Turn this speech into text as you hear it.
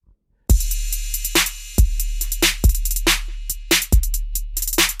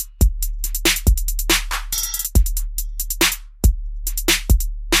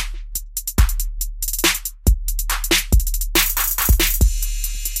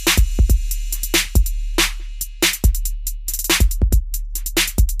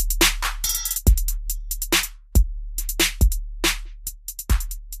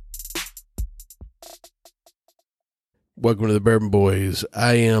Welcome to the Bourbon Boys.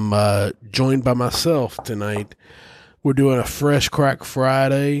 I am joined by myself tonight. We're doing a Fresh Crack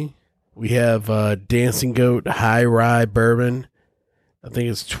Friday. We have Dancing Goat High Rye Bourbon. I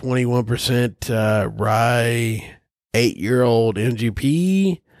think it's 21% rye, 8-year-old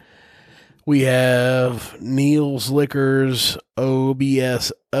MGP. We have Neil's Liquors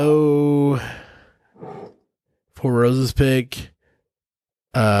OBSO, Four Roses Pick,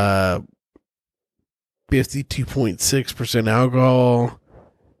 52.6% alcohol,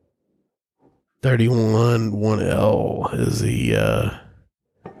 31 1L is the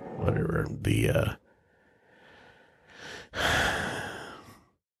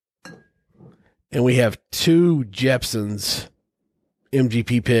and we have two Jeppson's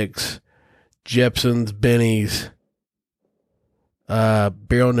MGP picks, Jeppson's Benny's,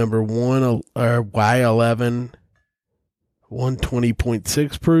 barrel number Y11,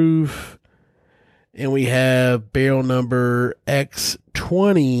 120.6 proof. And we have barrel number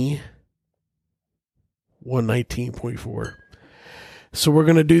X20, 119.4. So we're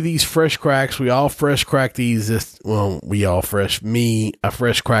going to do these fresh cracks. We all fresh crack these. I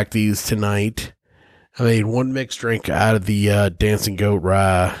fresh cracked these tonight. I made one mixed drink out of the Dancing Goat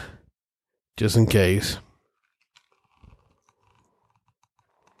Rye, just in case.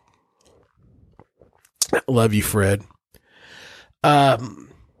 Love you, Fred.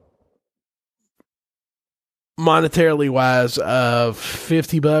 Monetarily wise,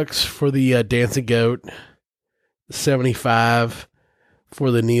 $50 for the Dancing Goat, $75 for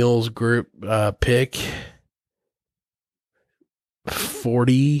the Neil's Group pick,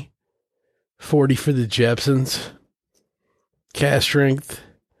 $40 for the Jeppson's. Cask strength,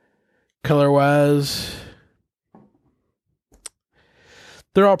 color wise,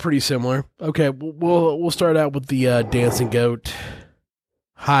 they're all pretty similar. Okay, we'll start out with the Dancing Goat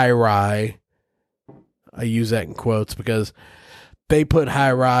High Rye. I use that in quotes because they put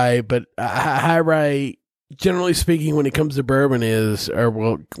high rye, but high rye, generally speaking, when it comes to bourbon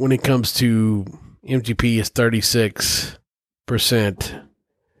when it comes to MGP, is 36%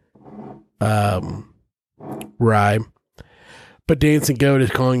 rye. But Dancing Goat is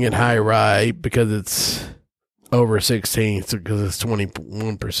calling it high rye because it's over 16, because it's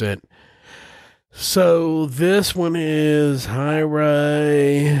 21%. So this one is high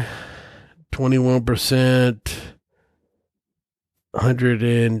rye, 21%,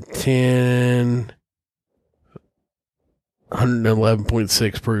 110,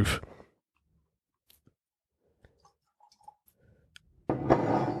 111.6 proof.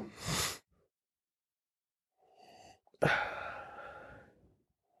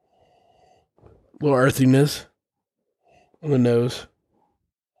 Little earthiness on the nose.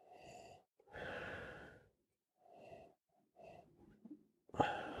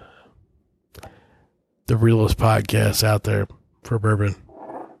 The realest podcast out there for bourbon.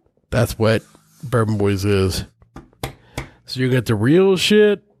 That's what Bourbon Boys is. So you got the real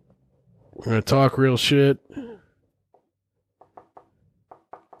shit. We're going to talk real shit.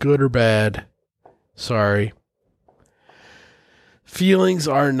 Good or bad. Sorry. Feelings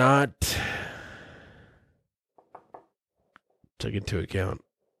are not taken into account,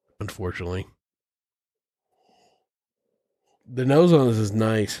 unfortunately. The nose on this is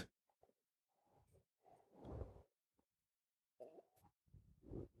nice.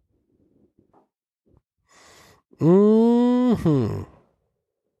 Mm-hmm.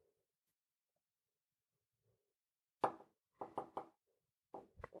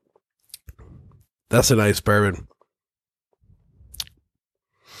 That's a nice bourbon.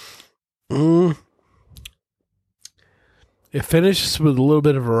 It finishes with a little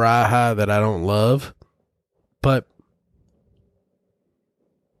bit of a rye high that I don't love, but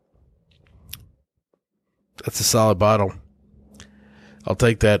that's a solid bottle. I'll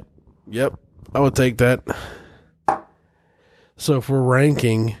take that. Yep, I would take that. So if we're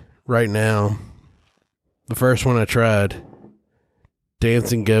ranking right now, the first one I tried,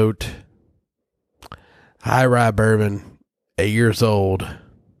 Dancing Goat High Rye Bourbon, 8 years old,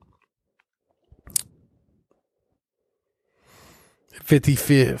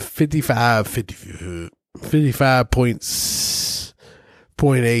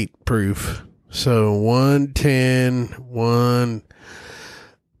 55.8 proof. So 110,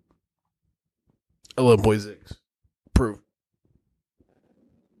 11.6 proof.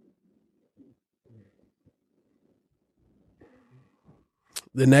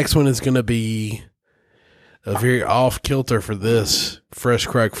 The next one is going to be a very off kilter for this Fresh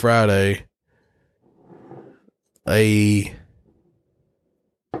Crack Friday. A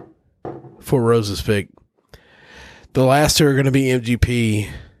Four Roses pick. The last two are going to be MGP.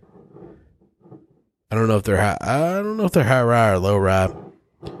 I don't know if they're high. I don't know if they're high rye or low rye.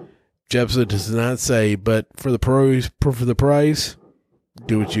 Jepson does not say, but for the price,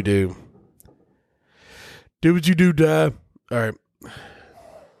 do what you do. Do what you do, die. All right.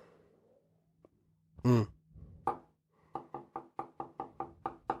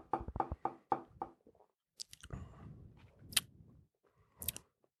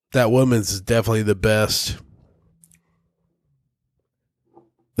 That woman's is definitely the best.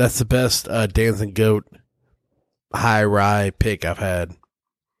 That's the best Dancing Goat high rye pick I've had.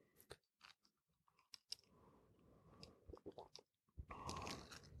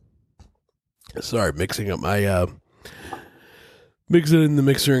 Sorry, mixing up my mix it in the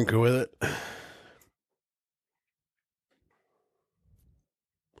mixer and go with it.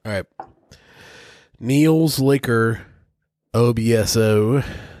 All right. Neil's Liquor OBSO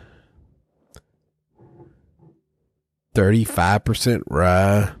 35%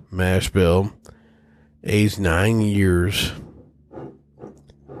 rye mash bill, aged 9 years.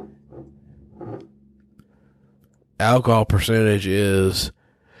 Alcohol percentage is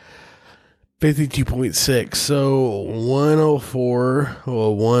 52.6, so 104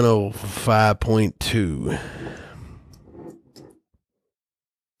 or 105.2.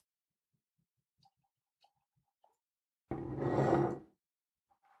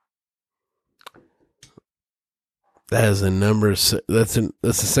 That is a number. That's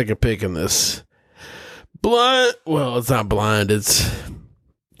the second pick in this blind. Well, it's not blind. It's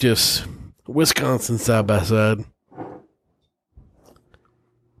just Wisconsin side by side.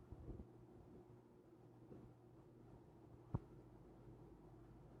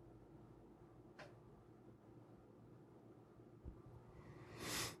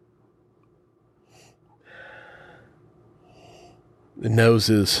 The nose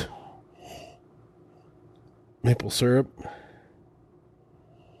is maple syrup.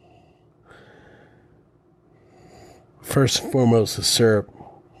 First and foremost is syrup.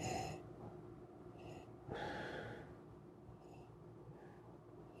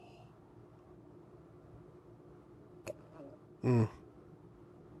 Mm.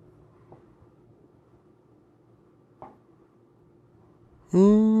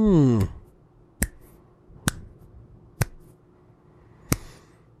 Mm.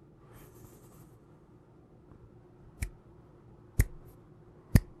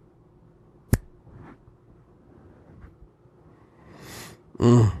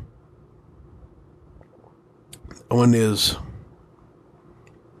 Mm. One is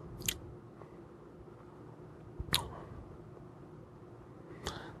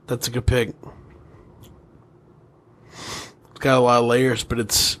that's a good pick. It's got a lot of layers, but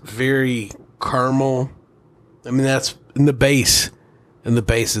it's very caramel. I mean, that's in the base. In the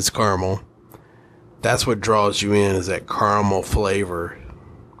base, it's caramel. That's what draws you in, is that caramel flavor.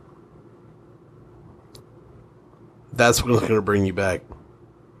 That's what's going to bring you back.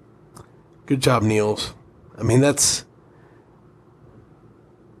 Good job, Niels. I mean, that's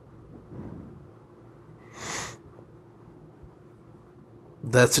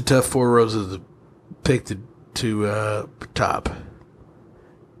a tough Four Roses to pick to top.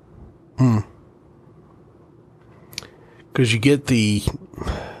 Because you get the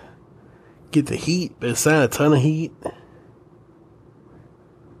heat, but it's not a ton of heat.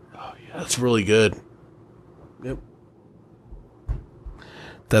 Oh yeah, that's really good. Yep.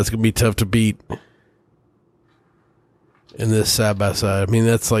 That's going to be tough to beat in this side by side. I mean,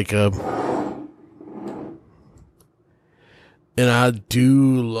 that's like a... And I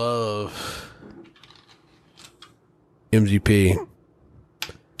do love MGP.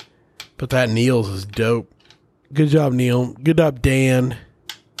 But that Niels is dope. Good job, Neil. Good job, Dan.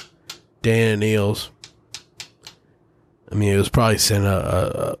 Dan and Niels. I mean, it was probably sent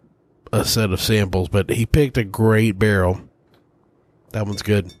a set of samples, but he picked a great barrel. That one's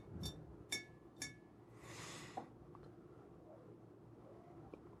good.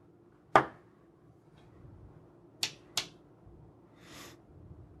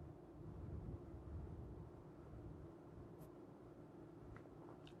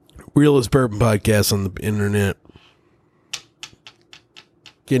 Realest Bourbon Podcast on the internet.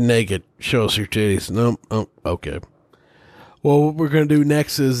 Get naked. Show us your titties. No. Oh, okay. Well, what we're going to do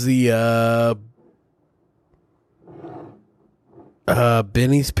next is the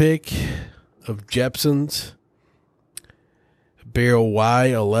Benny's pick of Jepson's Barrel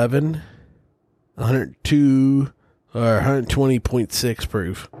Y11, 102 or 120.6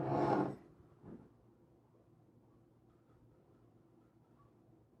 proof.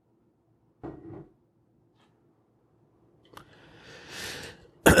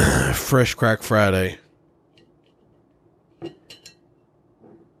 Fresh Crack Friday.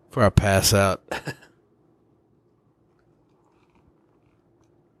 Before I pass out.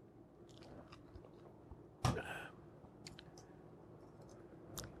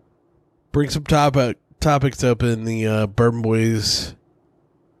 bring some topics up in the Bourbon Boys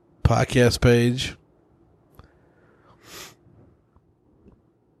podcast page.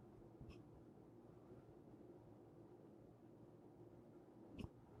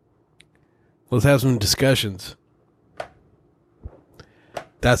 Let's have some discussions.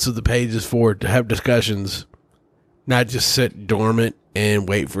 That's what the page is for, to have discussions. Not just sit dormant and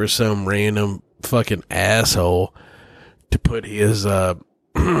wait for some random fucking asshole to put his, do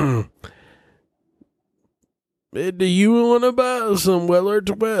you want to buy some Weller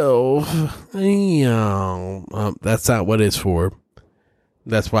 12? That's not what it's for.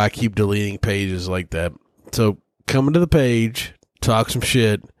 That's why I keep deleting pages like that. So come into the page, talk some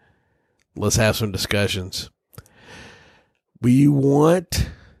shit. Let's have some discussions. We want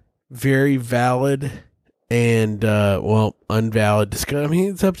very valid and, unvalid discussion. I mean,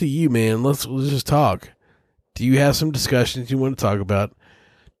 it's up to you, man. Let's just talk. Do you have some discussions you want to talk about?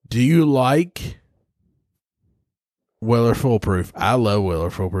 Do you like Weller Foolproof? I love Weller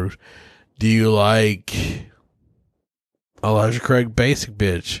Foolproof. Do you like Elijah Craig Basic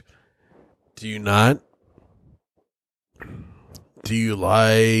Bitch? Do you not? Do you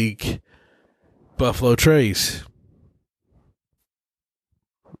like Buffalo Trace?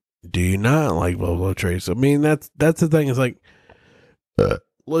 Do you not like Buffalo Trace? I mean, that's the thing. It's like,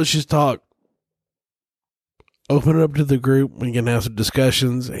 let's just talk. Open it up to the group. We can have some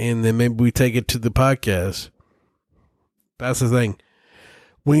discussions, and then maybe we take it to the podcast. That's the thing.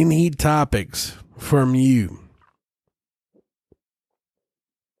 We need topics from you.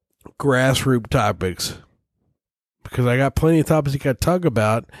 Grassroots topics. Because I got plenty of topics you got to talk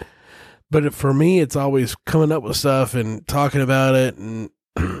about. But for me, it's always coming up with stuff and talking about it, and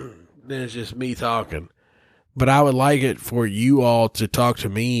then it's just me talking. But I would like it for you all to talk to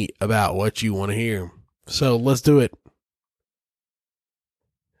me about what you want to hear. So let's do it.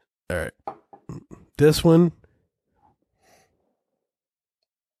 All right. This one.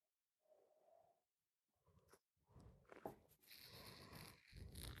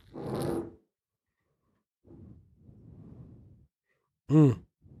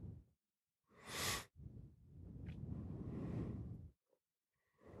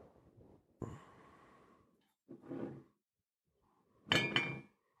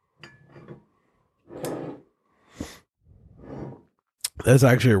 That's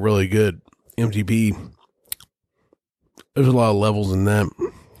actually a really good MGP. There's a lot of levels in that.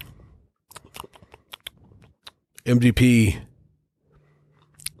 MGP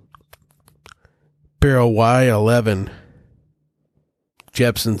Barrel Y11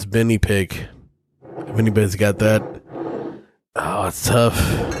 Jeppson's Benny pick. If anybody's got that, oh, it's tough.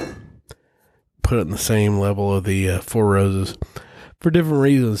 Put it in the same level of the Four Roses for different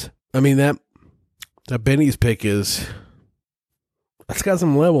reasons. I mean, that Benny's pick is, that's got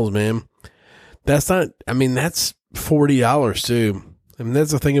some levels, man. That's not, I mean, that's $40 too. I mean,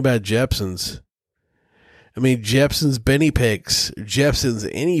 that's the thing about Jeppson's. I mean, Jeppson's Benny picks, Jeppson's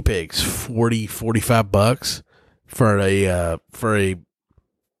any picks, $45 for a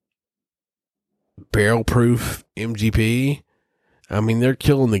barrel proof MGP. I mean, they're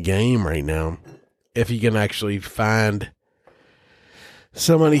killing the game right now. If you can actually find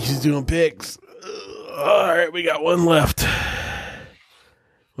somebody who's doing picks. All right, we got one left.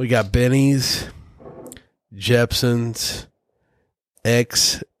 We got Benny's, Jeppson's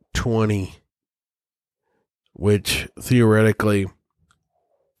X20, which theoretically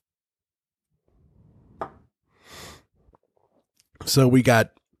so we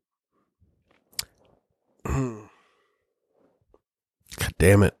got God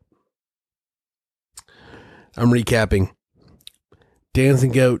damn it. I'm recapping.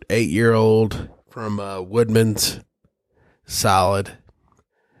 Dancing Goat, 8-year-old from Woodman's, solid.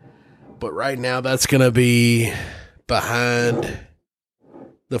 But right now that's going to be behind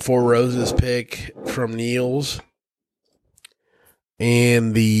the Four Roses pick from Neil's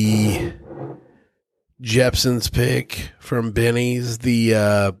and the Jeppson's pick from Benny's. The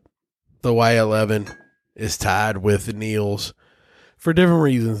Y11 is tied with Neil's for different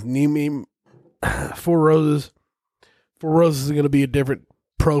reasons. Four Roses is going to be a different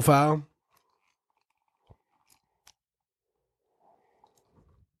profile.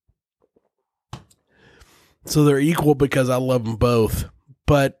 So they're equal because I love them both.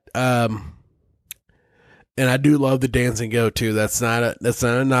 But and I do love the Dancing Goat too. That's not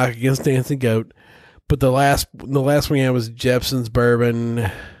a knock against Dancing Goat. But the last one we had was Jeppson's Bourbon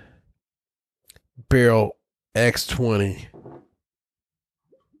Barrel X20.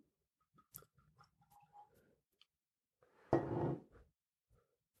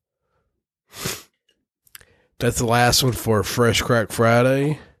 That's the last one for Fresh Crack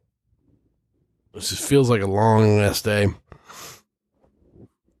Friday. It just feels like a long ass day.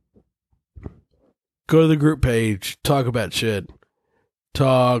 Go to the group page. Talk about shit.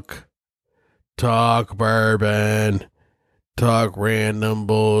 Talk bourbon. Talk random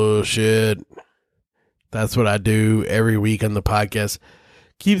bullshit. That's what I do every week on the podcast.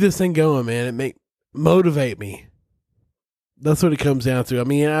 Keep this thing going, man. It motivate me. That's what it comes down to. I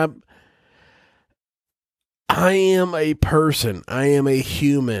mean, I am a person. I am a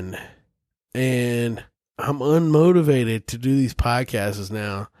human. And I'm unmotivated to do these podcasts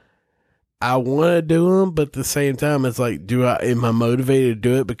now. I want to do them, but at the same time, it's like, am I motivated to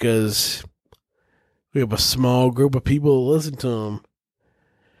do it because we have a small group of people that listen to them?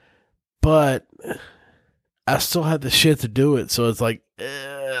 But I still have the shit to do it, so it's like,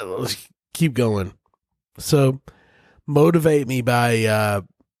 let's keep going. So, motivate me by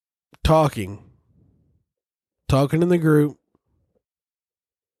talking in the group.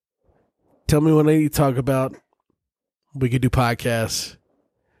 Tell me what I need to talk about. We could do podcasts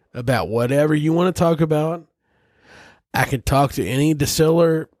about whatever you want to talk about. I can talk to any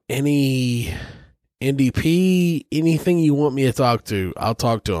distiller, any NDP, anything you want me to talk to, I'll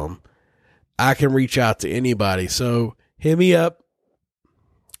talk to them. I can reach out to anybody. So hit me up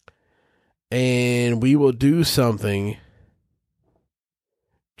and we will do something.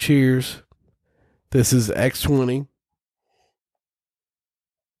 Cheers. This is X20.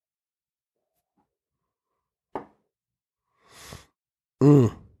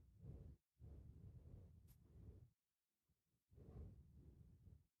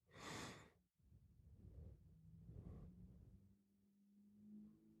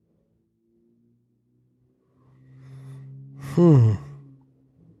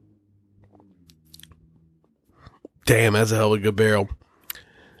 Damn, that's a hell of a good barrel.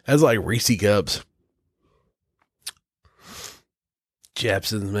 That's like Reese Cups.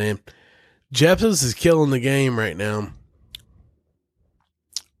 Jeppson's, man. Jeppson's is killing the game right now.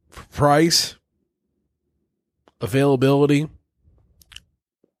 For price, availability.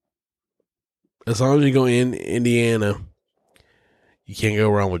 As long as you go in Indiana, you can't go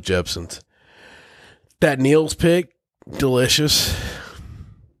wrong with Jeppson's. That Neil's pick, delicious.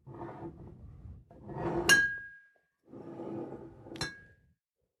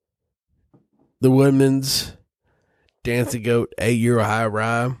 The Woodman's Dancing Goat 8-year high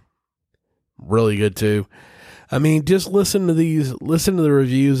rye, really good too. I mean, just listen to the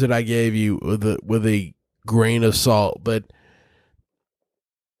reviews that I gave you with a grain of salt, but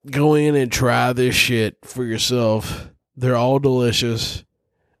go in and try this shit for yourself. They're all delicious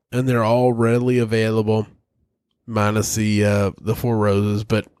and they're all readily available, minus the Four Roses,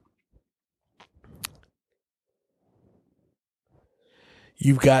 but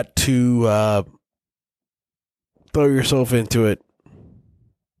you've got to throw yourself into it.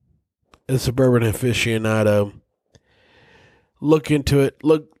 As a bourbon aficionado, look into it.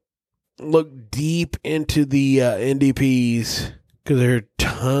 Look deep into the NDPs, because there are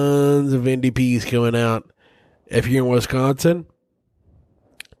tons of NDPs coming out. If you're in Wisconsin,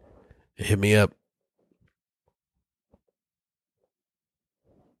 hit me up.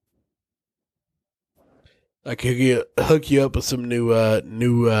 I could hook you up with some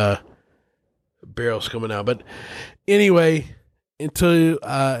new barrels coming out. But anyway,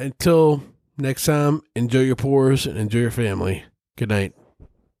 until next time, enjoy your pours and enjoy your family. Good night.